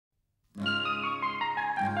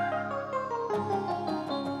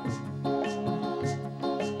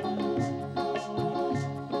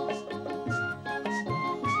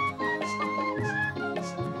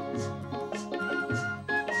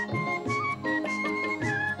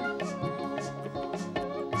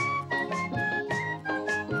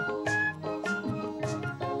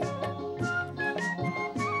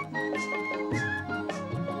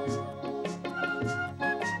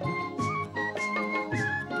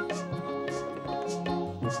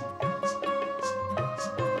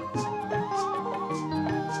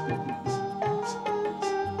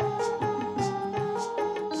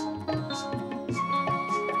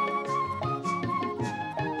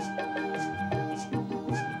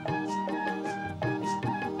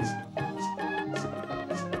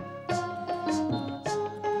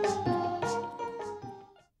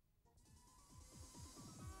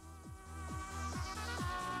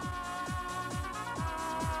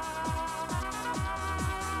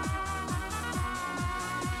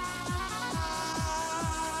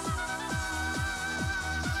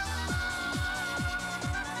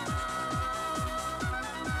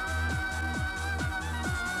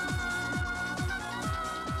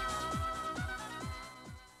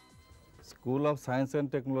School of science and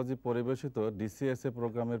technology পরিবেশিত ডিসিএসএ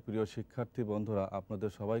প্রোগ্রামের প্রিয় শিক্ষার্থী বন্ধুরা, আপনাদের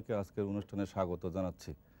সবাইকে আজকের অনুষ্ঠানে স্বাগত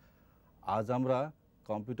জানাচ্ছি। আজ আমরা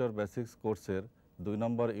কম্পিউটার বেসিক্স কোর্সের 2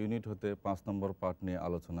 নম্বর ইউনিট হতে 5 নম্বর পার্ট নিয়ে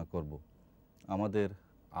আলোচনা করব। আমাদের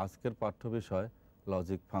আজকের পাঠ্য বিষয়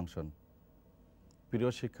লজিক ফাংশন। প্রিয়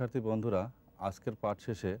শিক্ষার্থী বন্ধুরা, আজকের পাঠ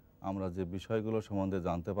শেষে আমরা যে বিষয়গুলো সম্বন্ধে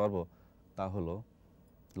জানতে পারব তা হলো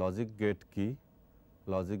লজিক গেট কি,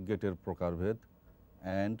 লজিক গেটের প্রকারভেদ,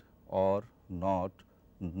 অ্যান্ড, অর, নট,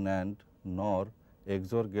 ন্যান্ড, নর,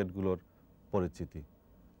 এক্সর গেটগুলোর পরিচিতি।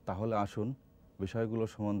 তাহলে আসুন বিষয়গুলো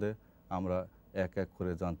সম্বন্ধে আমরা এক এক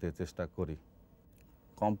করে জানতে চেষ্টা করি।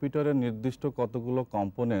 কম্পিউটারের নির্দিষ্ট কতগুলো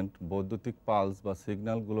কম্পোনেন্ট বৈদ্যুতিক পালস বা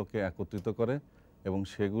সিগন্যালগুলোকে একত্রিত করে এবং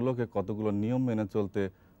সেগুলোকে কতগুলো নিয়ম মেনে চলতে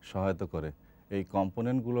সহায়তা করে। এই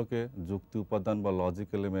কম্পোনেন্টগুলোকে যুক্তি উপাদান বা লজিক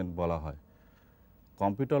এলিমেন্ট বলা হয়।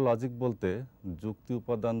 কম্পিউটার লজিক বলতে যুক্তি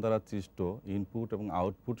উপাদান দ্বারা সৃষ্ট ইনপুট এবং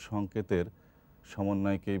আউটপুট সংকেতের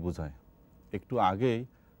সমন্বয়কেই বোঝায়। একটু আগেই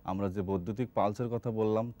আমরা যে বৈদ্যুতিক পালসের কথা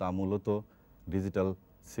বললাম তা মূলত ডিজিটাল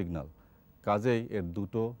সিগন্যাল। কাজেই এর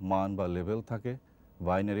দুটো মান বা লেভেল থাকে।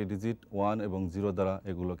 বাইনারি ডিজিট 1 এবং 0 দ্বারা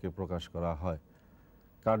এগুলোকে প্রকাশ করা হয়।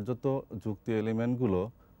 কার্যত যুক্তি এলিমেন্টগুলো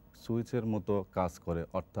সুইচের মতো কাজ করে,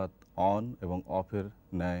 অর্থাৎ অন এবং অফের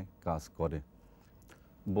ন্যায় কাজ করে।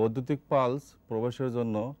 বৈদ্যুতিক পালস প্রবেশের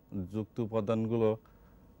জন্য যুক্তি উপাদানগুলো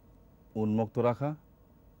উন্মুক্ত রাখা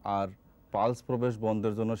আর পালস প্রবেশ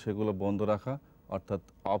বন্ধের জন্য সেগুলো বন্ধ রাখা, অর্থাৎ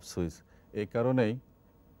অফ সুইচ। এই কারণেই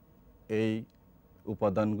এই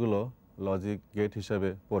উপাদানগুলো লজিক গেট হিসেবে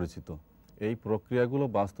পরিচিত। এই প্রক্রিয়াগুলো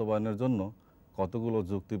বাস্তবায়নের জন্য কতগুলো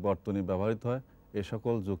যুক্তি বর্তনী ব্যবহৃত হয়, এ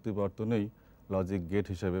সকল যুক্তি বর্তনীই লজিক গেট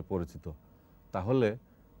হিসেবে পরিচিত। তাহলে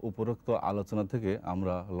উপরোক্ত আলোচনা থেকে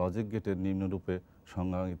আমরা লজিক গেটের নিম্নরূপে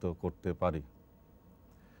সংজ্ঞায়িত করতে পারি।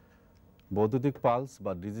 বৈদ্যুতিক পালস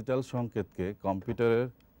বা ডিজিটাল সংকেতকে কম্পিউটারের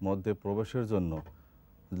মধ্যে প্রবেশের জন্য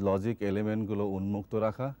লজিক এলিমেন্টগুলো উন্মুক্ত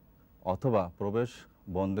রাখা অথবা প্রবেশ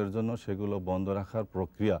বন্ধের জন্য সেগুলো বন্ধ রাখার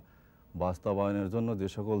প্রক্রিয়া বাস্তবায়নের জন্য যে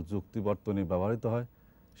সকল যুক্তি বর্তনী ব্যবহৃত হয়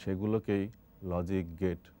সেগুলোকেই লজিক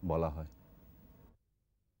গেট বলা হয়।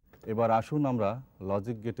 এবার আসুন আমরা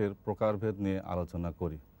লজিক গেটের প্রকারভেদ নিয়ে আলোচনা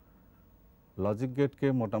করি। লজিক গেটকে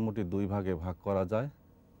মোটামুটি 2 ভাগে ভাগ করা যায়।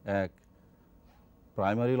 এক,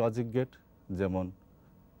 প্রাইমারি লজিক গেট, যেমন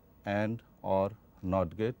and, or, not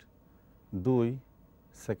get. 2,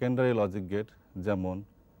 secondary logic gate, যেমন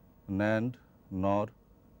ন্যান্ড, নর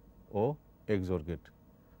ও এক্সর গেট।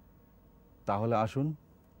 তাহলে আসুন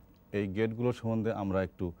এই গেটগুলো সম্বন্ধে আমরা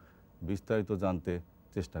একটু বিস্তারিত জানতে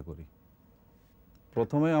চেষ্টা করি।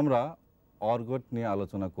 প্রথমে আমরা অর গেট নিয়ে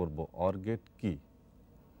আলোচনা করব। অর গেট কি?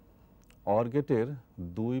 অর গেটের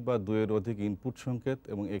 2 বা 2-এর অধিক ইনপুট সংকেত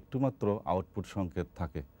এবং একটু মাত্র আউটপুট সংকেত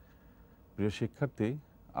থাকে। প্রিয় শিক্ষার্থী,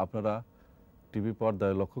 আপনারা টিভি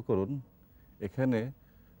পর্দায় লক্ষ্য করুন, এখানে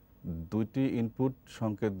 2টি ইনপুট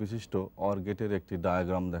সংকেত বিশিষ্ট অর গেটের একটি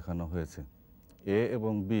ডায়াগ্রাম দেখানো হয়েছে। এ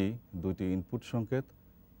এবং বি 2টি ইনপুট সংকেত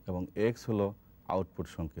এবং এক্স হলো আউটপুট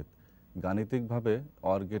সংকেত। গাণিতিকভাবে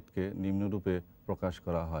অর গেটকে নিম্নরূপে প্রকাশ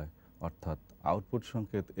করা হয়, অর্থাৎ আউটপুট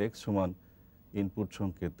সংকেত এক্স সমান ইনপুট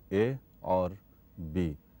সংকেত এ অর বি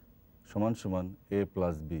সমান সমান এ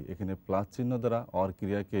প্লাস বি। এখানে প্লাস চিহ্ন দ্বারা অর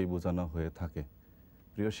ক্রিয়াকেই বোঝানো হয়ে থাকে।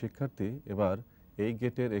 প্রিয় শিক্ষার্থী, এবার এই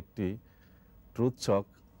গেটের একটি ট্রুথ ছক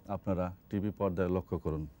আপনারা টিভি পর্দায় লক্ষ্য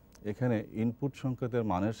করুন। এখানে ইনপুট সংকেতের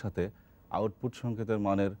মানের সাথে আউটপুট সংকেতের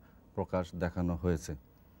মানের প্রকাশ দেখানো হয়েছে।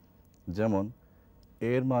 যেমন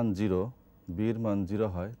এর মান 0, বির মান 0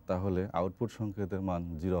 হয়, তাহলে আউটপুট সংকেতের মান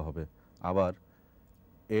 0 হবে। আবার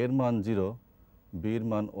এর মান 0, বির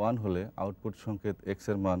মান 1 হলে আউটপুট সংকেত এক্স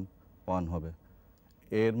এর মান 1 হবে।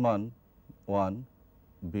 এর মান 1,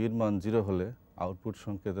 বির মান 0 হলে আউটপুট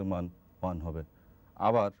সংকেতের মান 1 হবে।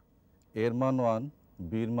 আবার এর মান 1,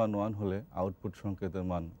 বির মান 1 হলে আউটপুট সংকেতের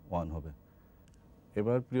মান 1 হবে।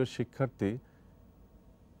 এবার প্রিয় শিক্ষার্থী,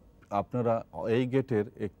 আপনারা এই গেটের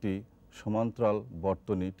একটি সমান্তরাল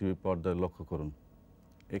বর্তনী টিভি পর্দায় লক্ষ্য করুন।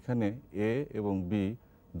 এখানে এ এবং বি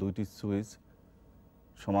 2টি সুইচ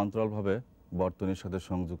সমান্তরালভাবে বর্তনীর সাথে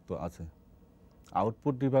সংযুক্ত আছে।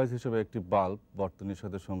 আউটপুট ডিভাইস হিসেবে একটি বাল্ব বর্তনীর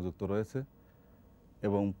সাথে সংযুক্ত রয়েছে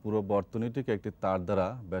এবং পুরো বর্তনীটিকে একটি তার দ্বারা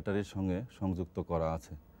ব্যাটারির সঙ্গে সংযুক্ত করা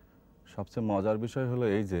আছে। সবচেয়ে মজার বিষয় হলো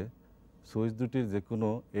এই যে সুইচ দুটির যে কোনো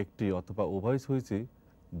একটি অথবা উভয় সুইচই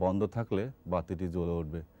বন্ধ থাকলে বাতিটি জ্বলে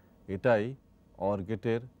উঠবে। এটাই অর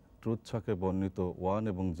গেটের ট্রুথ ছকে বর্ণিত 1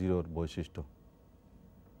 এবং 0-র বৈশিষ্ট্য।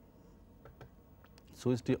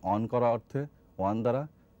 সুইচটি অন করা অর্থে 1 দ্বারা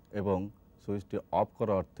এবং সুইচটি অফ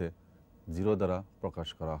করা অর্থে 0 দ্বারা প্রকাশ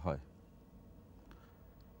করা হয়।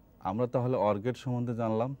 আমরা তাহলে অর গেট সম্বন্ধে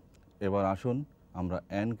জানলাম। এবার আসুন আমরা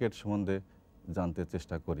অ্যান্ড গেট সম্বন্ধে জানতে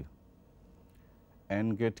চেষ্টা করি।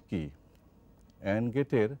 অ্যান্ড গেট কি? অ্যান্ড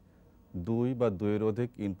গেটের 2 বা 2-এর অধিক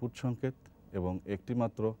ইনপুট সংকেত এবং একটি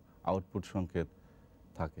মাত্র আউটপুট সংকেত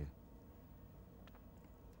থাকে।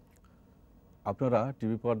 আপনারা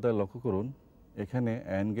টিভি পর্দায় লক্ষ্য করুন, এখানে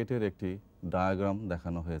অ্যান্ড গেটের একটি ডায়াগ্রাম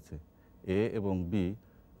দেখানো হয়েছে। এ এবং বি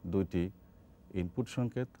দুইটি ইনপুট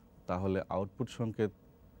সংকেত, তাহলে আউটপুট সংকেত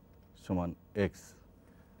সমান এক্স।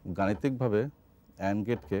 গাণিতিকভাবে অ্যান্ড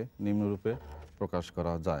গেটকে নিম্নরূপে প্রকাশ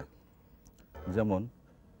করা যায়, যেমন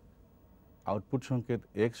আউটপুট সংকেত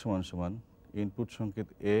এক্স সমান সমান ইনপুট সংকেত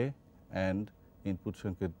এ অ্যান্ড ইনপুট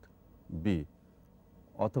সংকেত বি,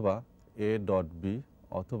 অথবা এ ডট বি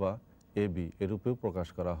অথবা এ বি এরূপেও প্রকাশ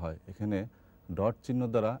করা হয়। এখানে ডট চিহ্ন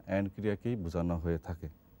দ্বারা অ্যান্ড ক্রিয়াকেই বোঝানো হয়ে থাকে।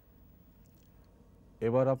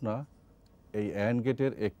 এবার আমরা এই অ্যান্ড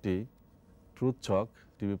গেটের একটি ট্রুথ ছক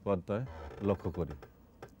টিভি পর্দায় লক্ষ্য করি।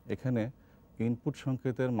 এখানে ইনপুট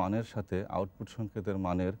সংকেতের মানের সাথে আউটপুট সংকেতের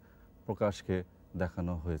মানের প্রকাশকে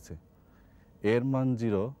দেখানো হয়েছে। এর মান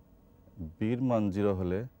 0, বির মান 0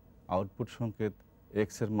 হলে আউটপুট সংকেত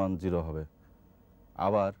এক্সের মান 0 হবে।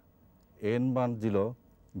 আবার এন মান 0,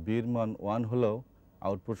 বির মান 1 হলেও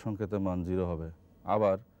আউটপুট সংকেতের মান 0 হবে।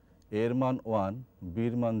 আবার এর মান 1,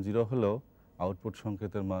 বির মান 0 হলেও আউটপুট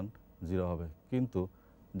সংকেতের মান 0 হবে। কিন্তু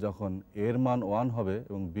যখন এর মান 1 হবে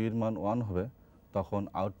এবং বির মান 1 হবে, তখন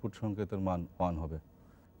আউটপুট সংকেতের মান 1 হবে।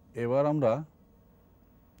 এবার আমরা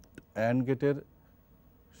অ্যান্ড গেটের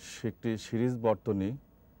একটি সিরিজ বর্তনী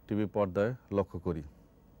টিভি পর্দায় লক্ষ্য করি।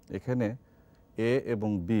 এখানে এ এবং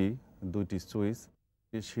বি দুইটি সুইচ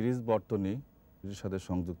সিরিজ বর্তনীর সাথে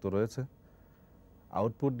সংযুক্ত রয়েছে।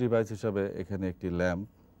 আউটপুট ডিভাইস হিসাবে এখানে একটি ল্যাম্প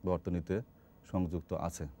বর্তনীতে সংযুক্ত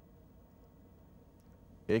আছে।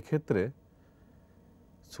 এই ক্ষেত্রে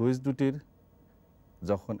সুইচ দুটির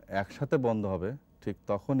যখন একসাথে বন্ধ হবে, ঠিক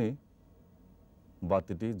তখনই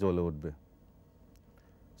বাতিটি জ্বলে উঠবে।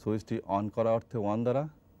 সুইচটি অন করা অর্থে 1 দ্বারা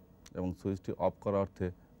এবং সুইচটি অফ করা অর্থে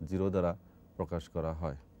 0 দ্বারা প্রকাশ করা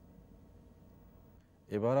হয়।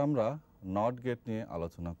 এবার আমরা নট গেট নিয়ে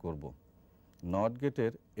আলোচনা করব। নট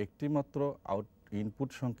গেটের একটি মাত্র ইনপুট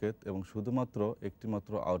সংকেত এবং শুধুমাত্র একটি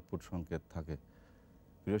মাত্র আউটপুট সংকেত থাকে।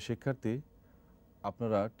 প্রিয় শিক্ষার্থী,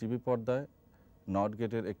 আপনারা টিভি পর্দায় নট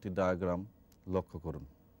গেটের একটি ডায়াগ্রাম লক্ষ্য করুন।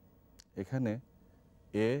 এখানে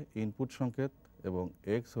এ ইনপুট সংকেত এবং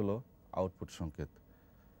এক্স হলো আউটপুট সংকেত।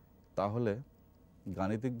 তাহলে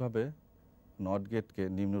গাণিতিকভাবে নট গেটকে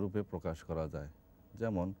নিম্নরূপে প্রকাশ করা যায়,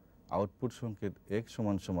 যেমন আউটপুট সংকেত এক্স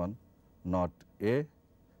সমান সমান নট এ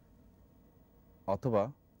অথবা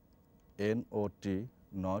NOT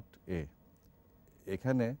নট এ।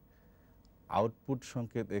 এখানে আউটপুট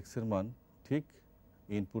সংকেত এক্স এর মান ঠিক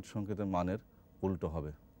ইনপুট সংকেতের মানের উল্টো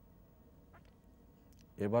হবে।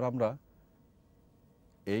 এবার আমরা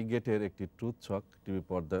এই গেটের একটি ট্রুথ ছক টিভি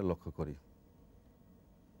পর্দায় লক্ষ্য করি।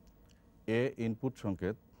 এ ইনপুট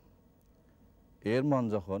সংকেত, এর মান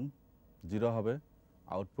যখন 0 হবে,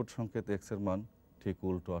 আউটপুট সংকেত এক্স এর মান ঠিক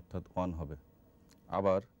উল্টো অর্থাৎ 1 হবে।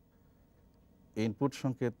 আবার ইনপুট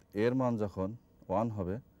সংকেত এর মান যখন 1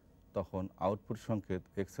 হবে, তখন আউটপুট সংকেত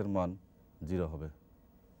এক্স এর মান 0 হবে।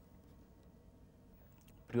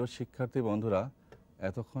 প্রিয় শিক্ষার্থী বন্ধুরা,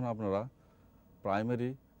 এতক্ষণ আপনারা প্রাইমারি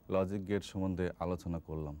লজিক গেট সম্বন্ধে আলোচনা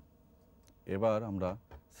করলাম। এবার আমরা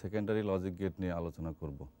সেকেন্ডারি লজিক গেট নিয়ে আলোচনা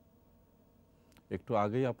করব। একটু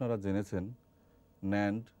আগেই আপনারা জেনেছেন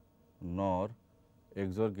ন্যান্ড, নর,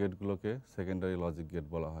 এক্সর গেটগুলোকে সেকেন্ডারি লজিক গেট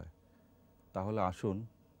বলা হয়। তাহলে আসুন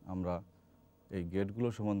আমরা এই গেটগুলো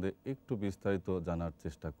সম্বন্ধে একটু বিস্তারিত জানার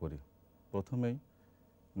চেষ্টা করি। প্রথমেই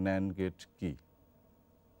ন্যান্ড গেট কি?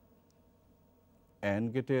 অ্যান্ড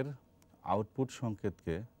গেটের আউটপুট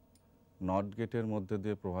সংকেতকে নট গেটের মধ্যে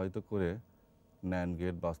দিয়ে প্রবাহিত করে ন্যান্ড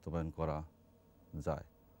গেট বাস্তবায়ন করা যায়।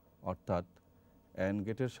 অর্থাৎ অ্যান্ড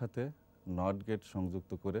গেটের সাথে নট গেট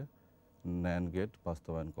সংযুক্ত করে ন্যান্ড গেট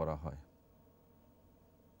বাস্তবায়ন করা হয়।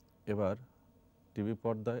 এবার টিভি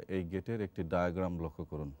পর্দায় এই গেটের একটি ডায়াগ্রাম লক্ষ্য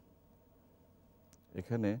করুন।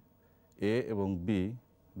 এখানে এ এবং বি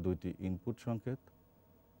দুইটি ইনপুট সংকেত,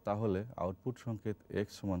 তাহলে আউটপুট সংকেত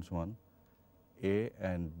এক্স সমান সমান এ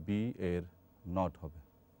অ্যান্ড বি এর নট হবে।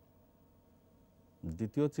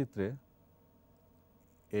 দ্বিতীয় চিত্রে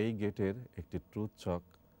এই গেটের একটি ট্রুথ ছক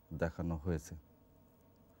দেখানো হয়েছে।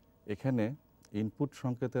 এখানে ইনপুট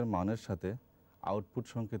সংকেতের মানের সাথে আউটপুট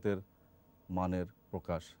সংকেতের মানের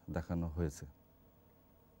প্রকাশ দেখানো হয়েছে।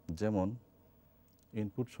 যেমন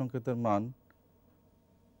ইনপুট সংকেতের মান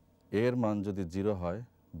এর মান যদি 0 হয়,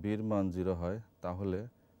 বির মান 0 হয়, তাহলে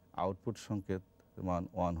আউটপুট সংকেত মান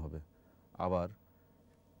 1 হবে। আবার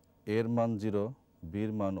এর মান 0,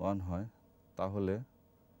 বির মান 1 হয়, তাহলে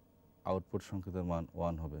আউটপুট সংকেতের মান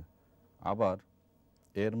 1 হবে। আবার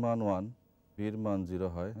এর মান 1, বির মান 0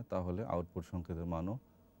 হয় তাহলে আউটপুট সংকেতের মানও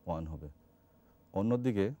 1 হবে।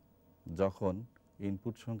 অন্যদিকে যখন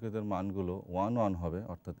ইনপুট সংকেতের মানগুলো 1 1 হবে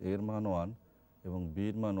অর্থাৎ এর মান 1 এবং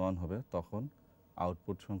বির মান 1 হবে তখন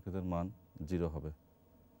আউটপুট সংকেতের মান 0 হবে।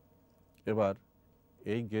 এবার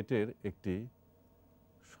এই গেটের একটি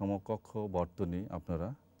সমকক্ষ বর্তনী আপনারা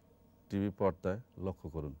টিভি পর্দায় লক্ষ্য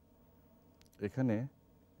করুন। এখানে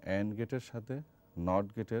অ্যান্ড গেটের সাথে নট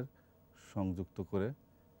গেটের সংযুক্ত করে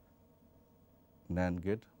ন্যান্ড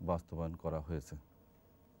গেট বাস্তবায়ন করা হয়েছে।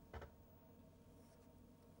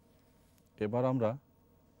 এবার আমরা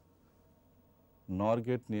নর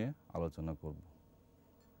গেট নিয়ে আলোচনা করব।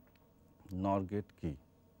 নর গেট কি?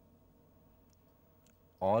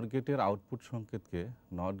 অর গেটের আউটপুট সংকেতকে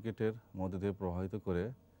নট গেটের মধ্যে দিয়ে প্রবাহিত করে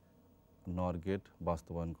নর গেট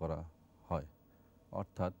বাস্তবায়ন করা হয়,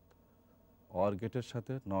 অর্থাৎ অর গেটের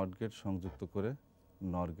সাথে নট গেট সংযুক্ত করে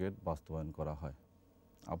নর গেট বাস্তবায়ন করা হয়।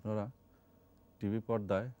 আপনারা টিভি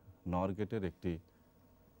পর্দায় নর গেটের একটি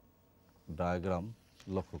ডায়াগ্রাম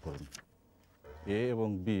লক্ষ্য করুন। এ এবং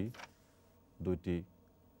বি দুইটি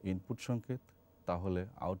ইনপুট সংকেত, তাহলে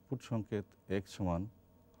আউটপুট সংকেত x সমান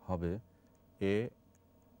হবে এ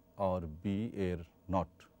অর বি এর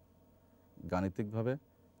নট। গাণিতিকভাবে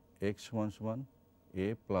x সমান সমান a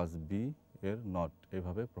প্লাস বি এর নট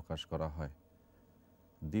এভাবে প্রকাশ করা হয়।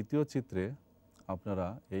 দ্বিতীয় চিত্রে আপনারা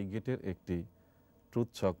এই গেটের একটি ট্রুথ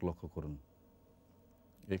ছক লক্ষ্য করুন।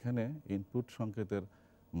 এখানে ইনপুট সংকেতের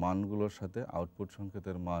মানগুলোর সাথে আউটপুট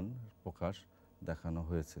সংকেতের মান প্রকাশ দেখানো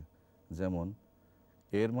হয়েছে। যেমন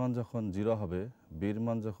এর মান যখন 0 হবে, বির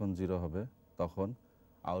মান যখন 0 হবে তখন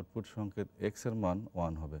আউটপুট সংকেত x এর মান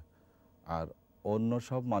 1 হবে, আর অন্য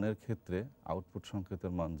সব মানের ক্ষেত্রে আউটপুট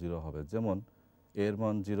সংকেতের মান 0 হবে। যেমন এর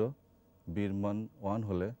মান 0, বির মান 1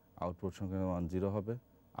 হলে আউটপুট সংকেতের মান 0 হবে,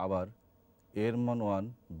 আবার এর মান 1,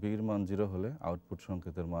 বির মান 0 হলে আউটপুট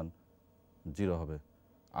সংকেতের মান 0 হবে,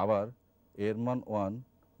 আবার এর মান 1,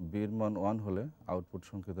 বির মান 1 হলে আউটপুট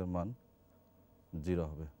সংকেতের মান 0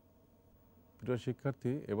 হবে। প্রিয়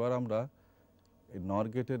শিক্ষার্থী, এবার আমরা এই নর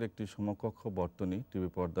গেটের একটি সমকক্ষ বর্তনী টিভি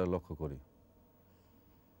পর্দায় লক্ষ্য করি।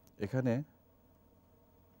 এখানে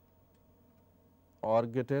অর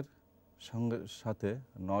গেটের সাথে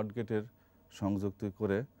নট গেটের সংযুক্তি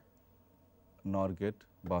করে নর গেট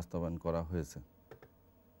বাস্তবায়ন করা হয়েছে।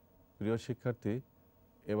 প্রিয় শিক্ষার্থী,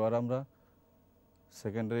 এবার আমরা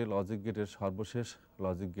সেকেন্ডারি লজিক গেটের সর্বশেষ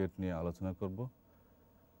লজিক গেট নিয়ে আলোচনা করব।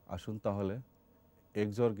 আসুন তাহলে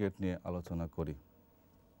এক্সঅর গেট নিয়ে আলোচনা করি।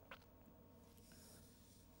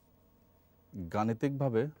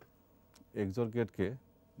 গাণিতিকভাবে এক্সঅর গেটকে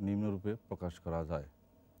নিম্নরূপে প্রকাশ করা যায়।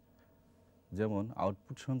 যেমন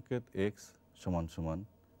আউটপুট সংকেত x সমান সমান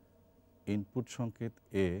ইনপুট সংকেত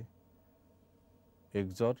a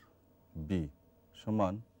এক্সঅর b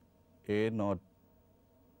সমান a not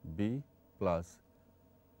b plus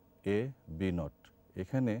a b not.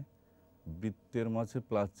 এখানে বৃত্তের মাঝে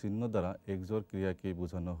প্লাস চিহ্ন দ্বারা এক্সঅর ক্রিয়াকে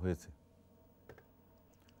বোঝানো হয়েছে।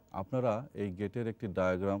 আপনারা এই গেটের একটি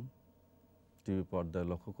ডায়াগ্রাম টিভি পর্দায়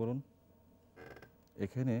লক্ষ্য করুন।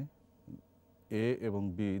 এখানে a এবং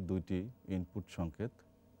b দুইটি ইনপুট সংকেত,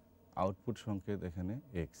 আউটপুট সংকেত এখানে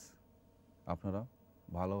x। আপনারা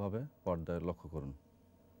ভালোভাবে পর্দায় লক্ষ্য করুন।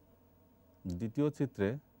 দ্বিতীয় চিত্রে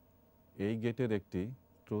এই গেটের একটি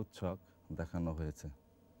ট্রুথ ছক দেখানো হয়েছে।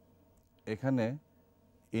 এখানে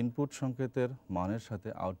ইনপুট সংকেতের মানের সাথে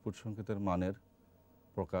আউটপুট সংকেতের মানের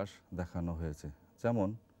প্রকাশ দেখানো হয়েছে। যেমন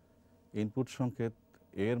ইনপুট সংকেত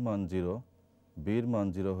এর মান 0, বির মান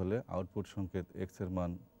 0 হলে আউটপুট সংকেত x এর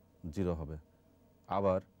মান 0 হবে,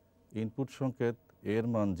 আবার ইনপুট সংকেত এর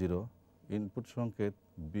মান 0, ইনপুট সংকেত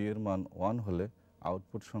বি এর মান 1 হলে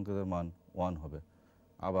আউটপুট সংকেতের মান 1 হবে,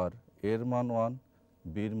 আবার এর মান 1,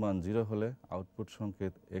 বির মান 0 হলে আউটপুট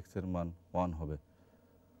সংকেত x এর মান 1 হবে।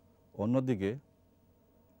 অন্যদিকে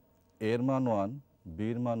এর মান 1,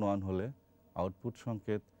 বির মান 1 হলে আউটপুট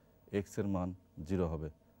সংকেত x এর মান 0 হবে।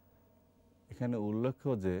 এখানে উল্লেখ্য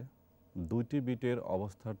যে দুইটি বিটের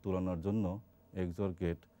অবস্থার তুলনার জন্য এক্সঅর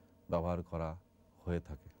গেট ব্যবহার করা হয়ে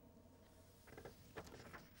থাকে।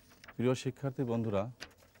 প্রিয় শিক্ষার্থী বন্ধুরা,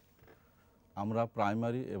 আমরা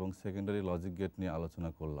প্রাইমারি এবং সেকেন্ডারি লজিক গেট নিয়ে আলোচনা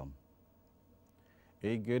করলাম।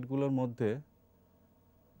 এই গেটগুলোর মধ্যে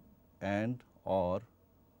অ্যান্ড, অর,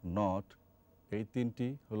 নট এই তিনটি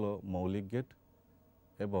হলো মৌলিক গেট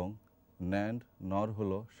এবং ন্যান্ড, নর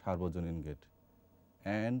হলো সার্বজনীন গেট।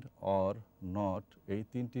 অ্যান্ড, অর, নট এই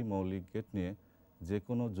তিনটি মৌলিক গেট নিয়ে যে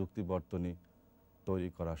কোনো যুক্তি বর্তনী তৈরি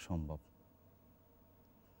করা সম্ভব।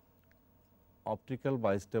 অপটিক্যাল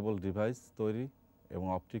বাইস্টেবল ডিভাইস তৈরি এবং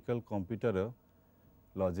অপটিক্যাল কম্পিউটারেও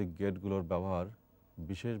লজিক গেটগুলোর ব্যবহার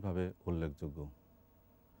বিশেষভাবে উল্লেখযোগ্য।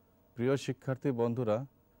 প্রিয় শিক্ষার্থী বন্ধুরা,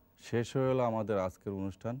 শেষ হয়ে গেল আমাদের আজকের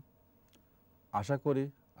অনুষ্ঠান। আশা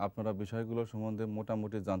করি আপনারা বিষয়গুলো সম্বন্ধে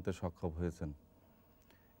মোটামুটি জানতে সক্ষম হয়েছেন।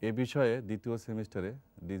 এ বিষয়ে দ্বিতীয় সেমিস্টারে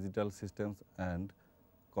digital systems and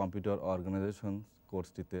computer organisation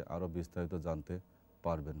কোর্সটিতে আরও বিস্তারিত জানতে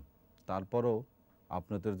পারবেন। তারপরেও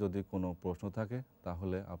আপনাদের যদি কোনো প্রশ্ন থাকে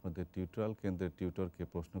তাহলে আপনাদের টিউটোরিয়াল কেন্দ্রের টিউটরকে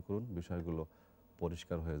প্রশ্ন করুন, বিষয়গুলো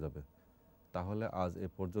পরিষ্কার হয়ে যাবে। তাহলে আজ এ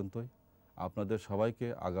পর্যন্তই। আপনাদের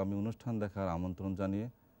সবাইকে আগামী অনুষ্ঠান দেখার আমন্ত্রণ জানিয়ে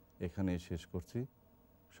এখানেই শেষ করছি।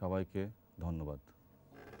 সবাইকে ধন্যবাদ।